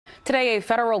Today, a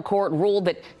federal court ruled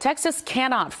that Texas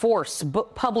cannot force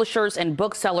book publishers and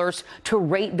booksellers to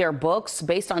rate their books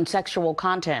based on sexual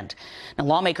content. Now,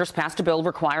 lawmakers passed a bill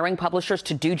requiring publishers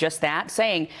to do just that,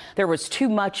 saying there was too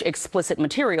much explicit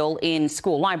material in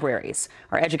school libraries.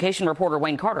 Our education reporter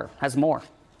Wayne Carter has more.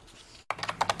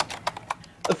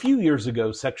 A few years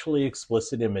ago, sexually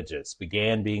explicit images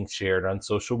began being shared on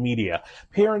social media,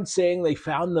 parents saying they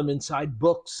found them inside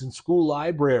books in school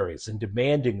libraries and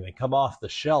demanding they come off the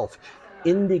shelf,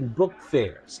 ending book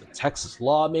fairs. And Texas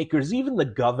lawmakers, even the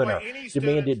governor,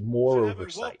 demanded more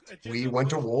oversight. We went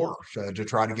to war to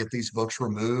try to get these books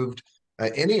removed,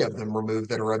 any of them removed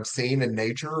that are obscene in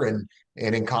nature and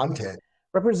in content.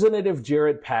 Representative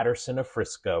Jared Patterson of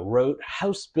Frisco wrote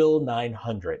House Bill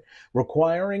 900,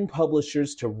 requiring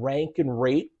publishers to rank and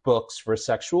rate books for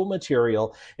sexual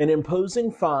material and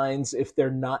imposing fines if they're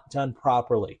not done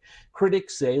properly.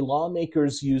 Critics say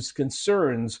lawmakers used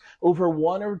concerns over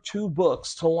one or two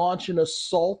books to launch an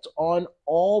assault on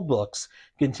all books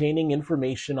containing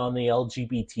information on the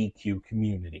LGBTQ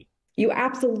community. You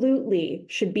absolutely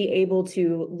should be able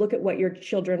to look at what your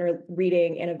children are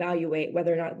reading and evaluate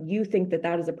whether or not you think that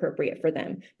that is appropriate for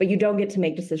them, but you don't get to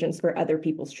make decisions for other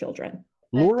people's children.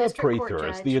 Laura Prather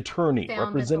is the attorney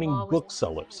representing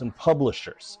booksellers and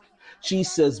publishers. She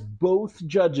says both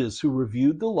judges who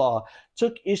reviewed the law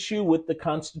took issue with the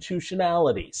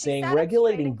constitutionality, saying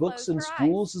regulating books in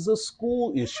schools is a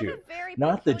school issue,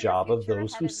 not the job of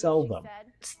those who sell them.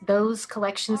 Those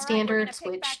collection standards,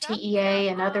 which TEA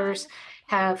and others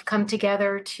have come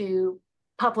together to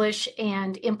publish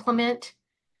and implement,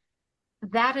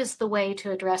 that is the way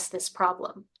to address this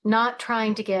problem, not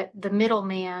trying to get the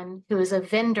middleman who is a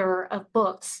vendor of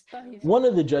books. One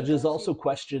of the judges also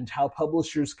questioned how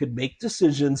publishers could make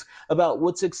decisions about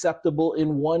what's acceptable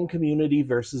in one community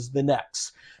versus the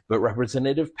next. But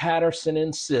Representative Patterson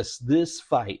insists this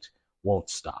fight won't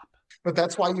stop. But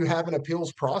that's why you have an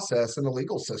appeals process in the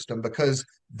legal system, because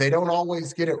they don't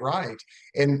always get it right.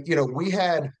 And, we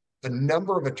had a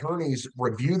number of attorneys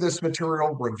review this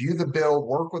material, review the bill,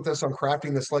 work with us on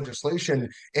crafting this legislation,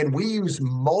 and we use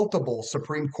multiple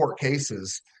Supreme Court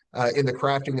cases in the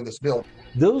crafting of this bill.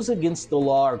 Those against the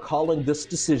law are calling this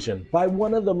decision by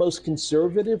one of the most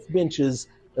conservative benches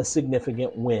a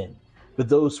significant win. But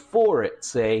those for it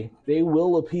say they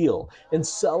will appeal and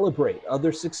celebrate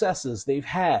other successes they've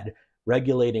had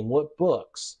regulating what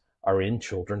books are in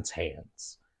children's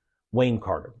hands. Wayne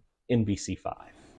Carter, NBC5.